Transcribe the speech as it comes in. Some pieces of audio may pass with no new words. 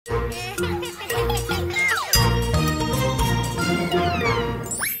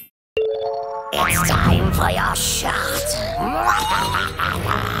It's time for your shot.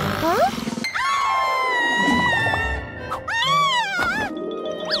 Huh?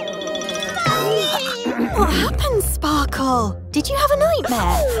 What happened, Sparkle? Did you have a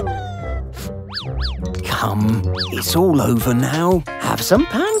nightmare? Come, it's all over now. Have some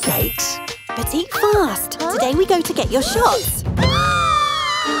pancakes. But eat fast. Today we go to get your shots.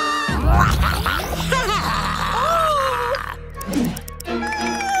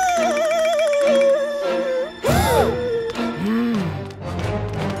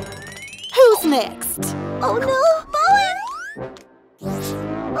 Who's next? Oh no, Bowen!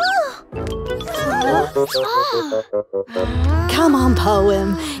 Come on,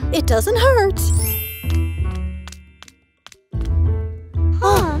 Poem. It doesn't hurt.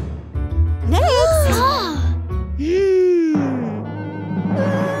 Next.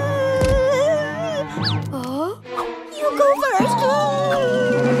 You go first.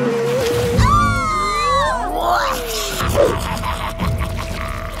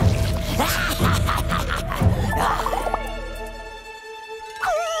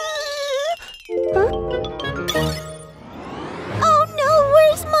 Oh no,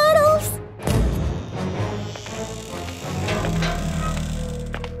 where's Muddles?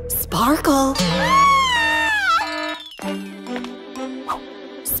 Sparkle.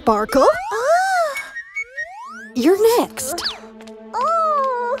 Sparkle? You're next.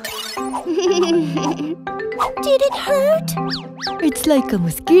 Oh. Did it hurt? It's like a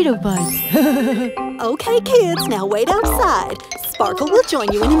mosquito bite. Okay, kids, now wait outside. Sparkle will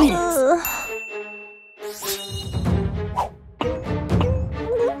join you in a minute.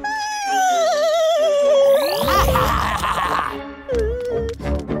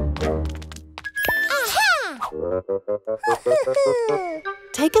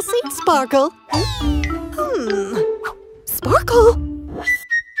 Take a seat, Sparkle. Sparkle?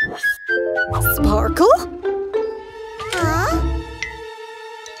 Sparkle?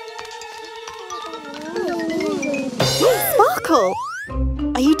 Sparkle,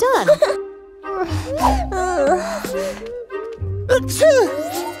 are you done?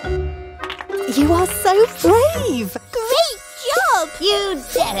 You are so brave. Great job! You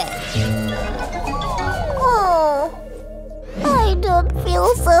did it! Oh, I don't feel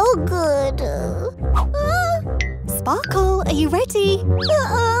so good. Sparkle, are you ready?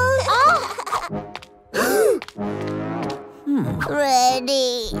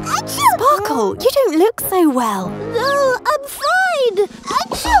 Ready. Sparkle, you don't look so well. No, I'm fine.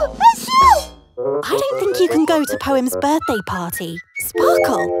 Achoo! Achoo! I don't think you can go to Poem's birthday party.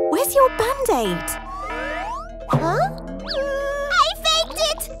 Sparkle, where's your Band-Aid? Huh? I faked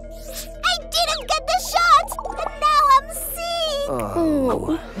it! I didn't get the shot! And now I'm sick!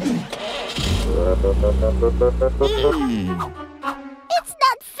 It's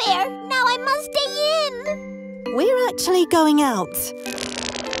not fair! Now I must stay in! We're actually going out.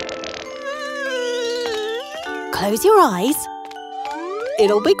 Close your eyes.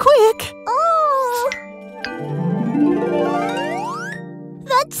 It'll be quick. Oh!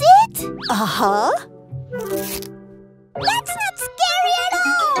 That's it? Uh-huh. That's not scary at all!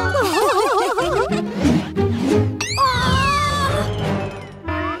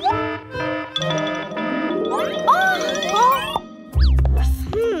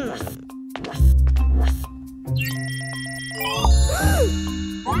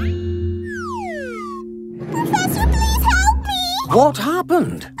 Professor, please help me! What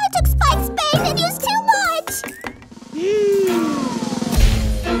happened? I took Spike's bait and used too much!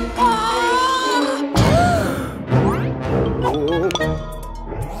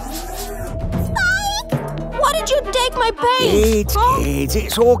 Spike! Why did you take my bait? Kids,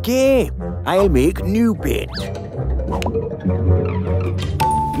 it's okay. I'll make new bait.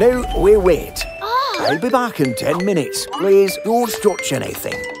 Now, we wait. I'll be back in 10 minutes. Please don't touch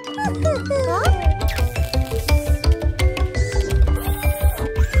anything.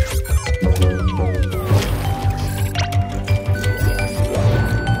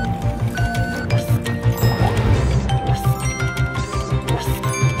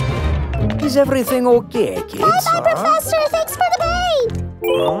 Is everything okay, kids? Bye-bye, Professor! Thanks for the bait!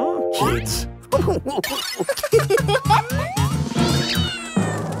 Kids.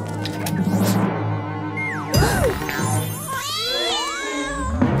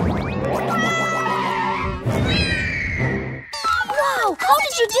 Wow! How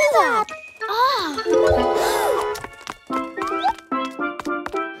did you do that?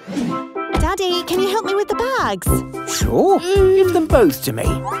 Daddy, can you help me with the bags? Sure. Give them both to me.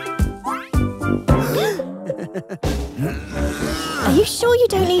 Are you sure you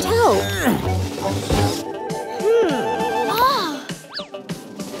don't need help?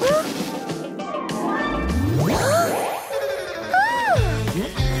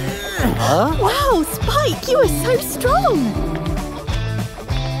 Wow, Spike, you are so strong!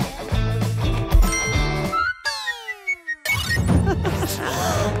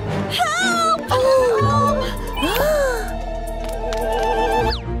 Help!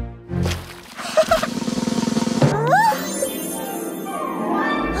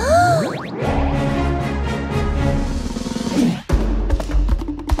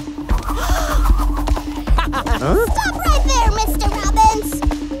 Stop right there, Mr. Robbins!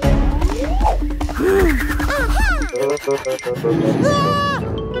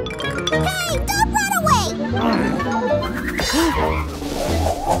 Hey, don't run away!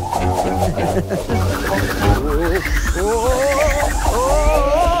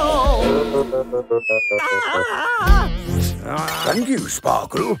 Thank you,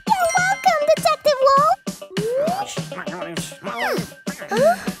 Sparkle. You're welcome, Detective Wolf!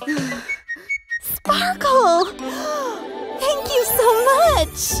 Sparkle! Thank you so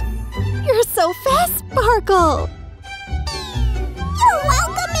much! You're so fast, Sparkle! You're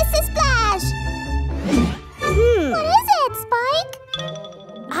welcome, Mrs. Splash! What is it, Spike?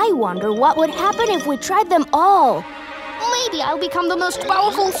 I wonder what would happen if we tried them all. Maybe I'll become the most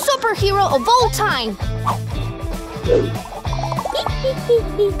powerful superhero of all time.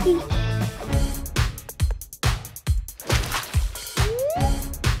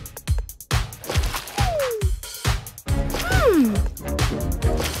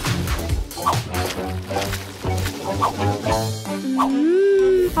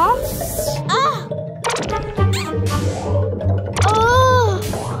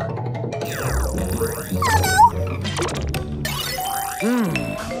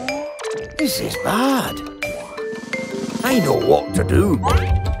 This is bad. I know what to do.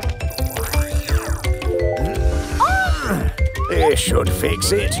 This should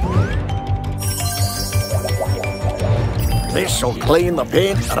fix it. This'll clean the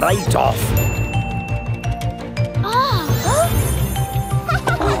paint right off.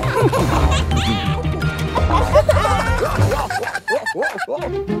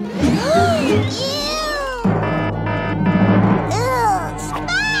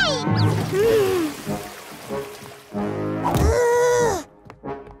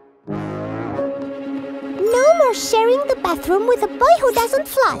 No more sharing the bathroom with a boy who doesn't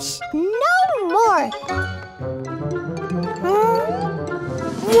flush. No more.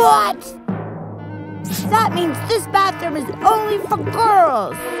 What? That means this bathroom is only for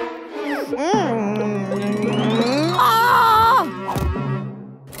girls. Ah!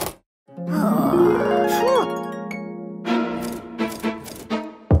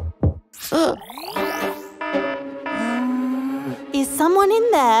 Is someone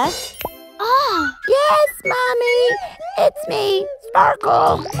in there? Yes, Mommy. It's me,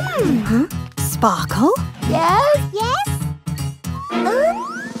 Sparkle. Sparkle? Yes? Yes?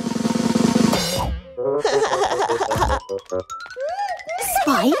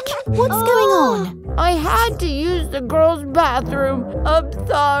 Spike? What's going on? I had to use the girls' bathroom. I'm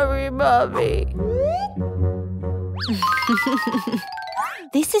sorry, Mommy.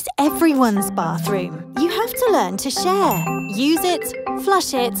 This is everyone's bathroom. You have to learn to share. Use it,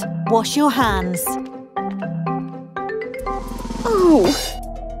 flush it, wash your hands. Oh!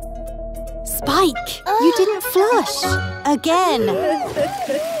 Spike, you didn't flush. Again.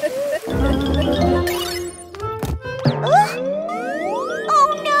 Oh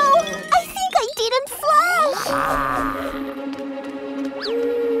no! I think I didn't flush!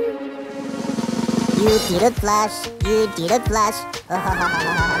 You didn't flush. You didn't flush.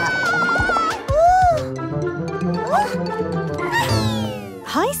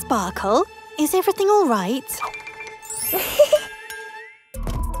 Hi, Sparkle. Is everything all right?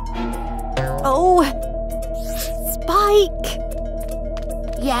 Oh, Spike!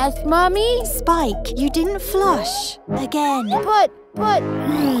 Yes, Mommy? Spike, you didn't flush. Again. But...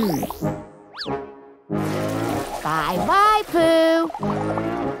 Bye-bye, Pooh.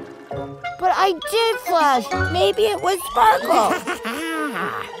 But I did flush. Maybe it was Sparkle.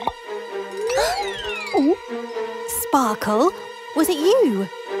 Sparkle, was it you?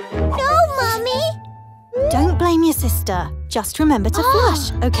 No, Mommy! Don't blame your sister. Just remember to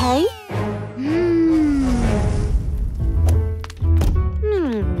flush, okay?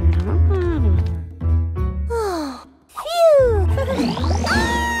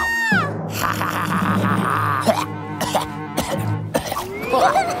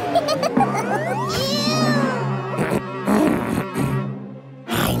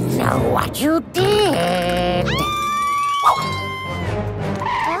 I know what you did.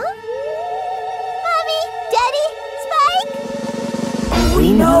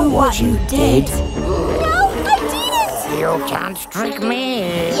 know what you did. No, I didn't! You can't trick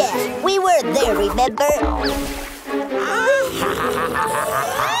me. Yeah, we were there, remember?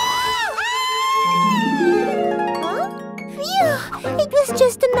 Huh? Phew, it was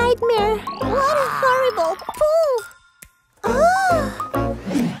just a nightmare. What a horrible pull. Oh.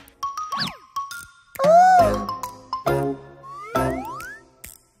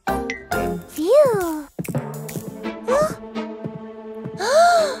 Phew.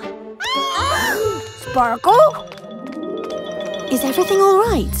 Sparkle? Is everything all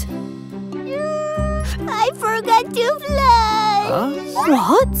right? I forgot to fly.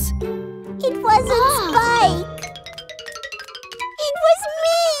 What? It wasn't Spike. It was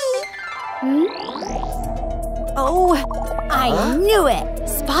me. Oh, I knew it.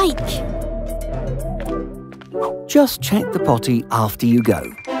 Spike. Just check the potty after you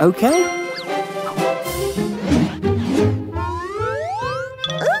go, okay?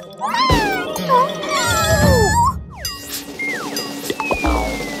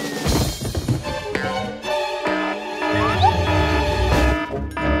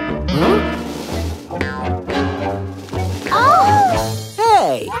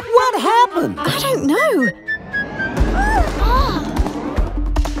 Hey, what happened? I don't know.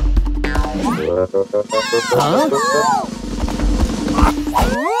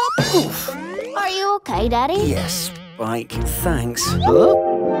 Are you okay, Daddy? Yes, Spike, thanks.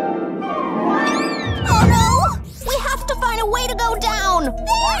 Oh no! We have to find a way to go down!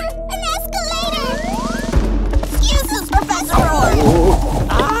 There! An escalator! Excuses, Professor Roy!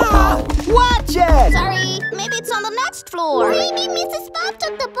 Watch it! Sorry, maybe it's on the next floor. Maybe Mrs. Bob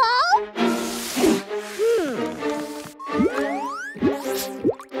took the ball?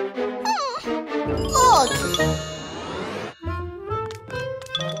 Look!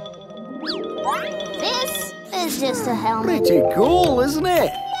 This is just a helmet. Pretty cool, isn't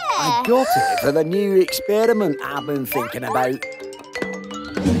it? I Yeah. got it for the new experiment I've been thinking about.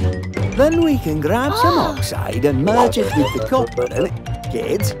 Then we can grab some oxide and merge it with the copper in it.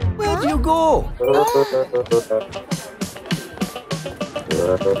 Kids, where'd you go?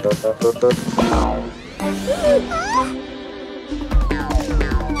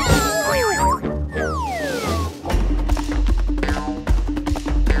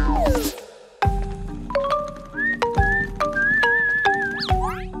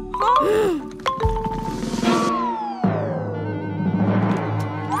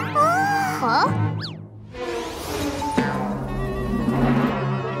 Huh?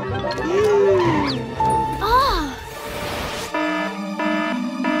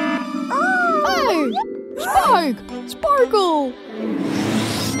 Hey! Spike! Sparkle!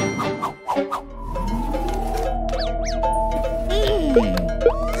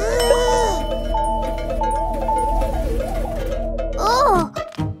 Oh,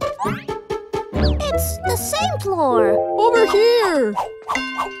 It's the same floor. Over here!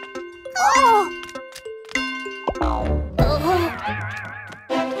 oh.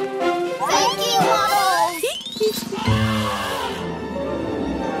 Thank you, Waddles!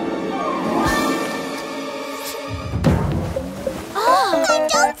 I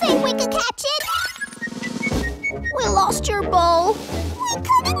don't think we could catch it. We lost your bowl. We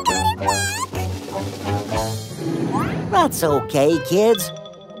couldn't get it back. That's okay, kids.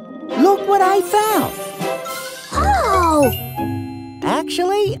 Look what I found. Oh,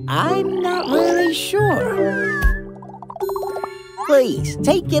 Actually, I'm not really sure. Please,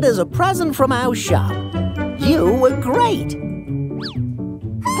 take it as a present from our shop. You were great.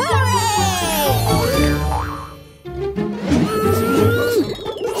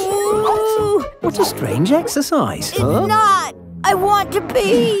 Ooh, what a strange exercise, huh? Not. I want to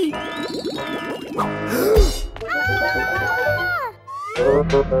pee.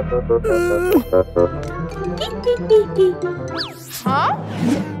 Huh?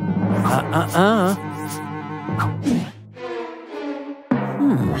 Huh?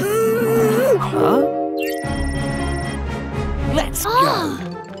 Let's go.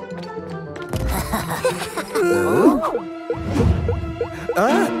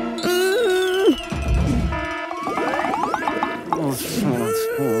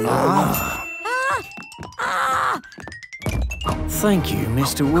 Thank you,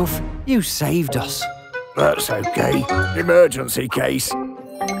 Mr. Wolf. You saved us. That's okay. Emergency case.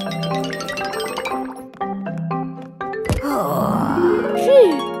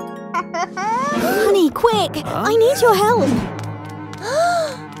 Honey, quick! I need your help!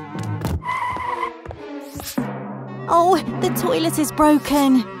 Oh, the toilet is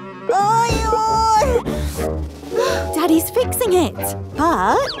broken. Daddy's fixing it.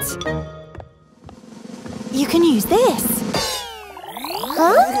 But you can use this.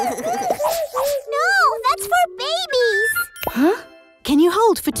 Huh? No, that's for babies. Huh? Can you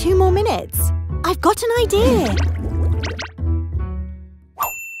hold for 2 more minutes? I've got an idea.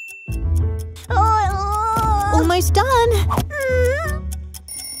 Almost done.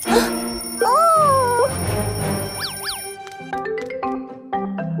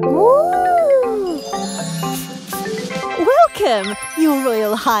 Welcome, Your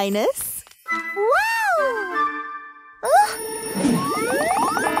Royal Highness.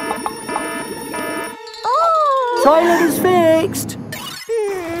 Toilet is fixed.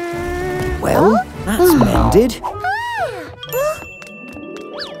 Well, that's mended.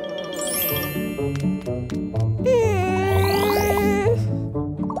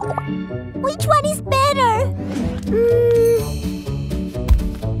 Which one is better?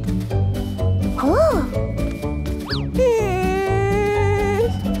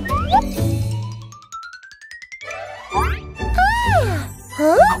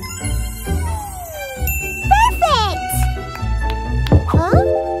 Perfect!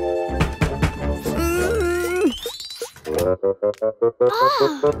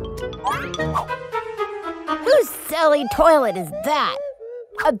 Whose silly toilet is that?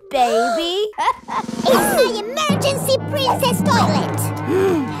 A baby? It's my emergency princess toilet!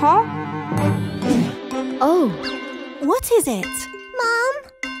 Huh? Oh, what is it? Mom,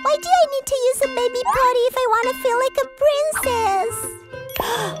 why do I need to use a baby potty if I want to feel like a princess?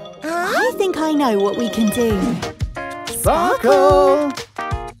 I think I know what we can do. Sparkle!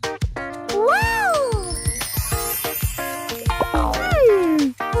 Wow!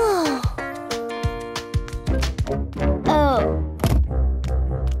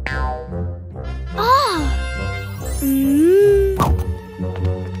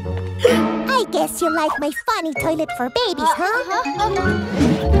 I guess you like my funny toilet for babies, huh?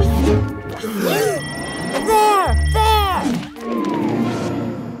 There!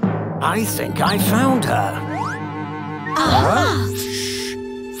 I think I found her. Shh.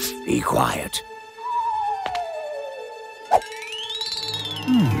 Be quiet.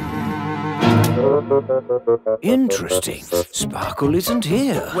 Interesting. Sparkle isn't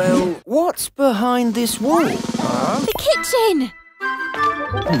here. Well, what's behind this wall? The kitchen!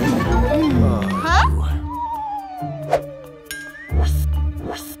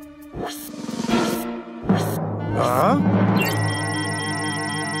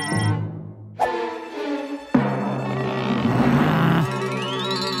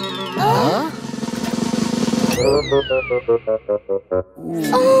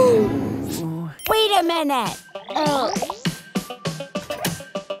 Wait a minute!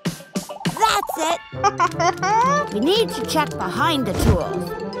 That's it! We need to check behind the tools.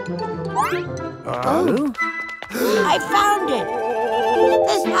 I found it!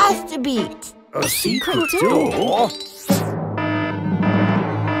 This has to be it. A secret door?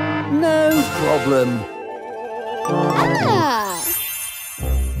 No problem.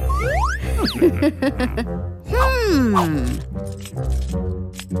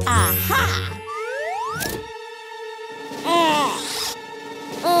 Aha!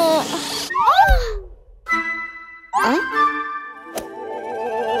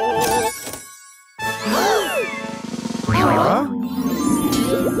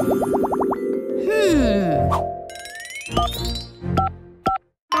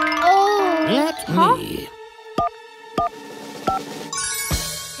 Let me.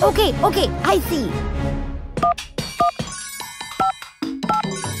 Okay, I see.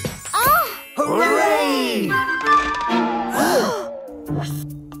 Hooray!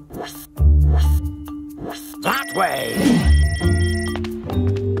 That way.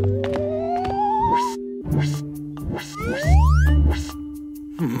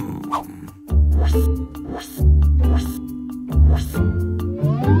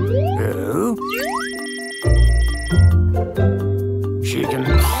 Oh? She can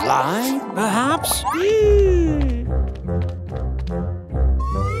fly, perhaps?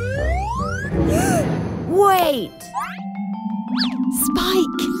 Wait!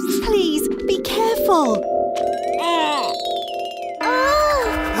 Spike, please be careful.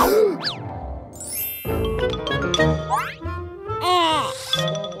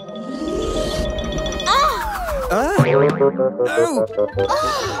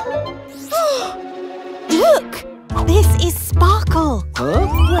 Look, this is Sparkle. Huh?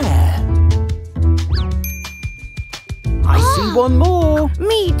 Where? I see one more.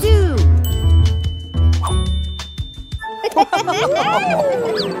 Me too!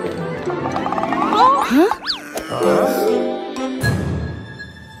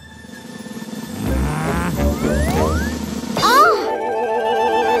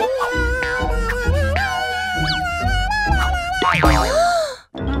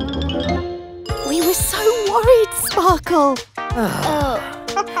 sparkle.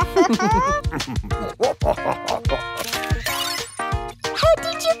 How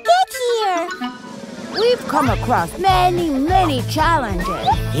did you get here? We've come across many challenges.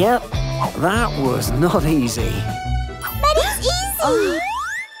 Yep, that was not easy. But it's easy.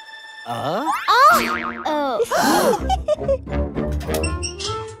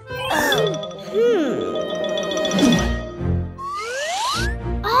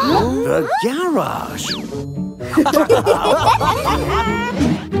 The garage.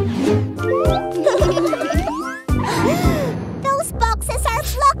 Those boxes are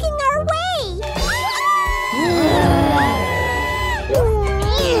blocking our way.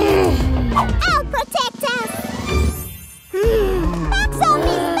 I'll protect us. Back,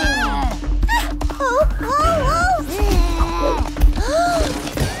 zombies, back!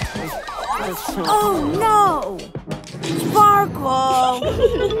 Oh no! Sparkle!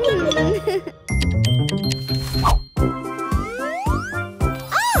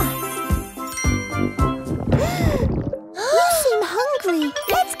 You seem hungry.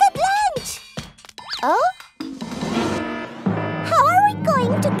 Let's get lunch. Oh? How are we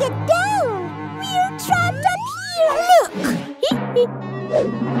going to get down? We're trapped up here. Look!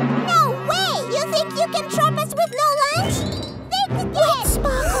 No way! You think you can trap us with no lunch? Think again! Wait,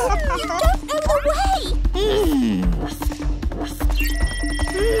 Sparkle! You don't know the way!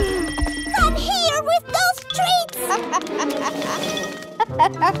 Come here with those treats!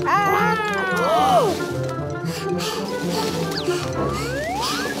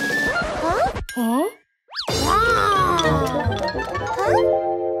 Huh?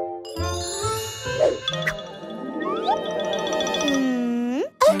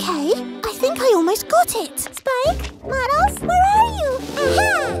 Okay, I think I almost got it. Spike? Models? Where are you?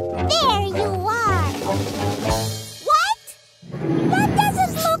 Aha! There you are! What? That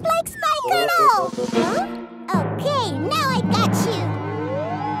doesn't look like Spike at all! Huh? Okay, now I got you!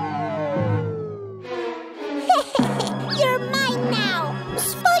 You're mine now!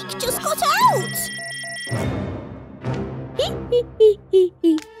 Spike just got out!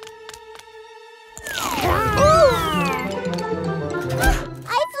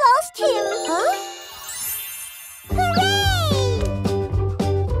 I've lost him! Huh? Hooray!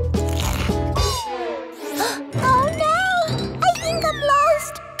 Oh no! I think I'm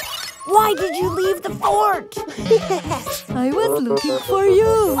lost! Why did you leave the fort? I was looking for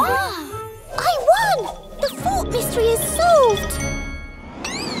you. I won! The fort mystery is solved!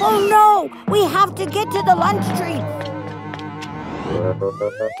 Oh no! We have to get to the lunch tree.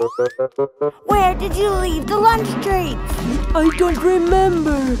 Where did you leave the lunch tree? I don't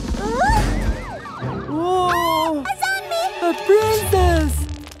remember. A zombie! A princess.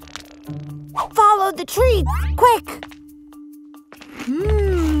 Follow the tree, quick!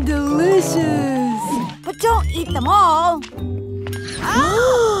 Delicious. But don't eat them all.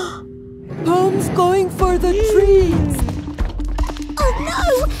 Tom's going for the treats. Oh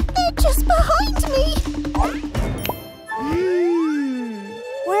no! They're just behind me!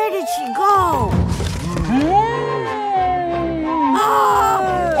 Where did she go?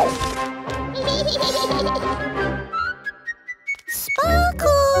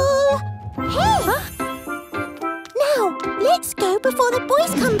 Sparkle! Hey! Now, let's go before the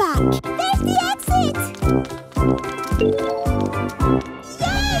boys come back. There's the exit!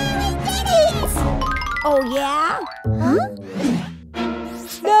 Yay! We did it! Oh yeah? Huh?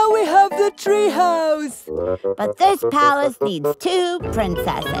 Now we have the tree house. But this palace needs 2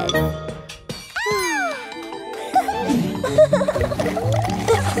 princesses.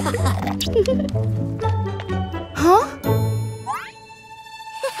 Huh?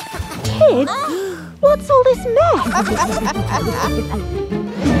 Kids, what's all this mess?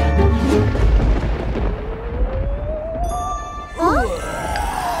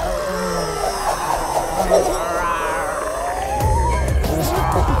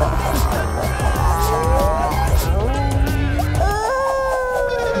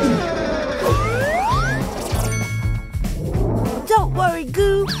 Don't worry,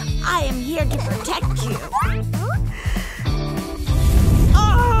 Goo. I am here to protect you.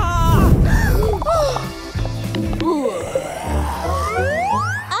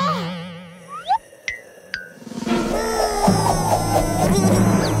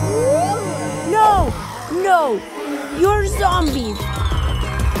 No! You're zombies!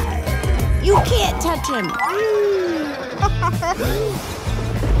 You can't touch him!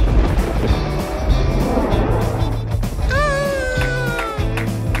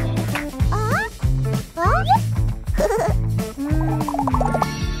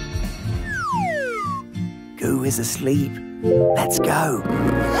 Goo is asleep. Let's go.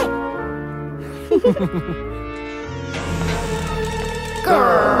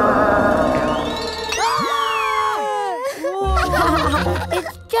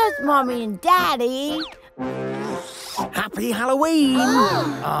 It's just Mommy and Daddy. Happy Halloween!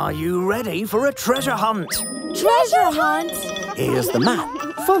 Are you ready for a treasure hunt? Treasure hunt? Here's the map.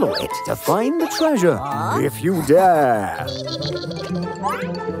 Follow it to find the treasure, if you dare.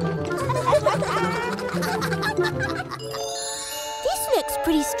 This looks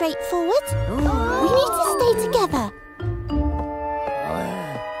pretty straightforward. We need to stay together.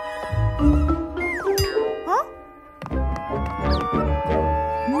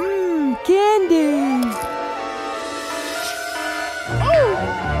 Candy.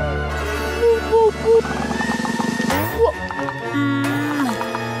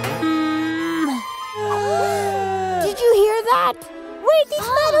 Did you hear that? Where'd these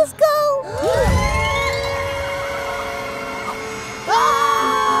medals go?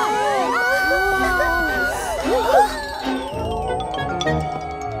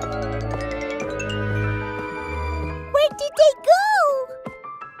 Where did they go?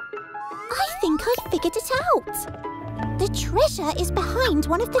 I think I figured it out. The treasure is behind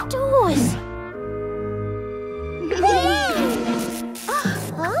one of the doors.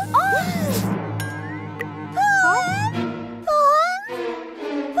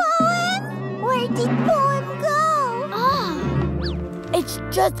 Poem? Where did Poem go? It's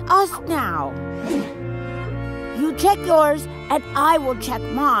just us now. You check yours, and I will check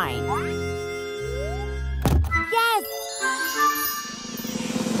mine. Yes!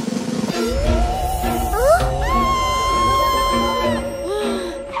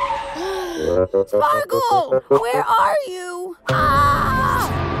 Sparkle! Where are you?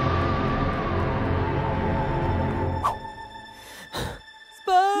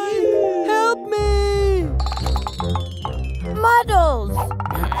 Spike! Help me! Muddles!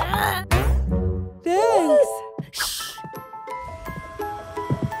 Thanks!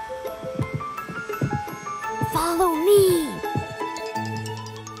 Follow me!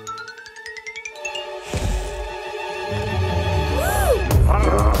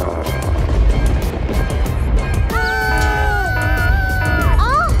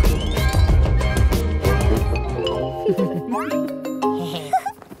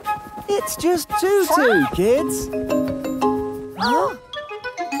 It's just Tutu, kids.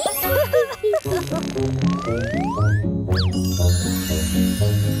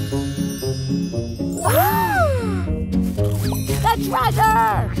 The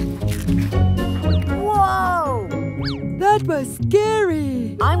treasure! Whoa! That was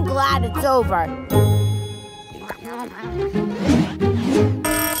scary. I'm glad it's over.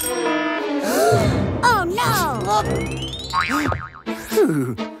 Oh no!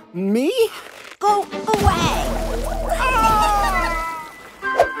 Who? Me? Go away!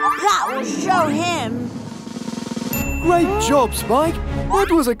 That will show him. Great job, Spike.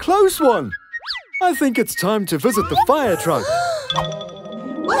 That was a close one. I think it's time to visit the fire truck.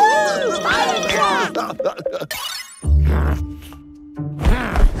 Woohoo! Fire truck!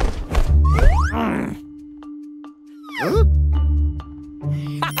 Huh?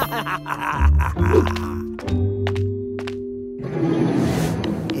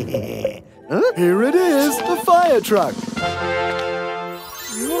 Here it is, the fire truck.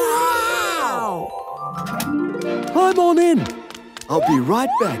 Wow! Climb on in. I'll be right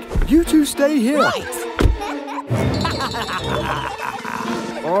back. You two stay here.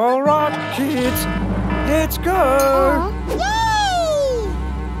 All right, kids. Let's go. Yay!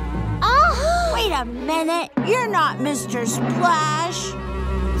 Wait a minute. You're not Mr. Splash.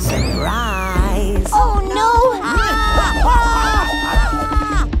 Surprise! Oh no!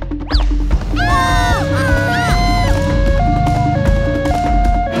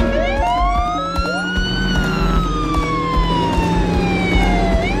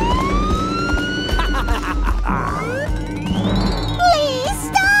 Please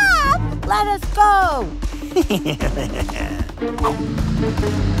stop! Let us go.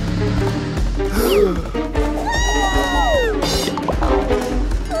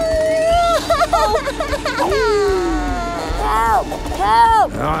 Help!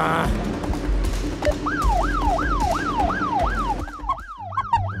 Help!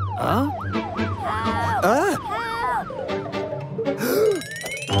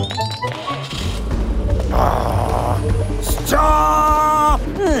 Stop!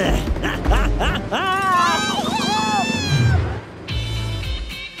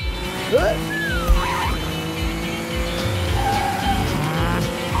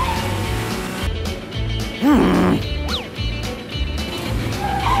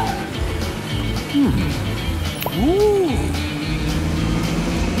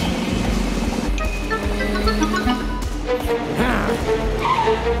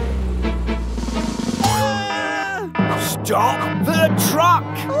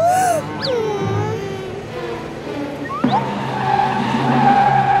 truck!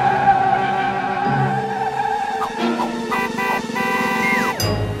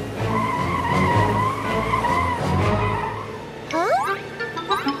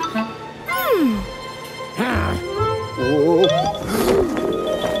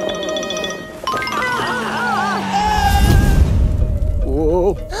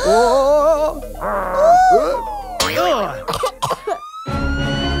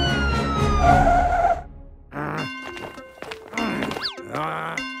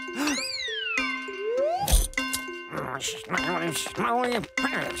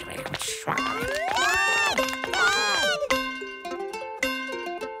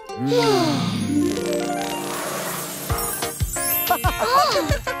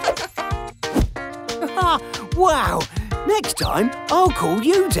 Wow! Next time, I'll call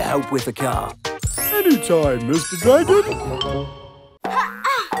you to help with the car. Anytime, Mr. Dragon.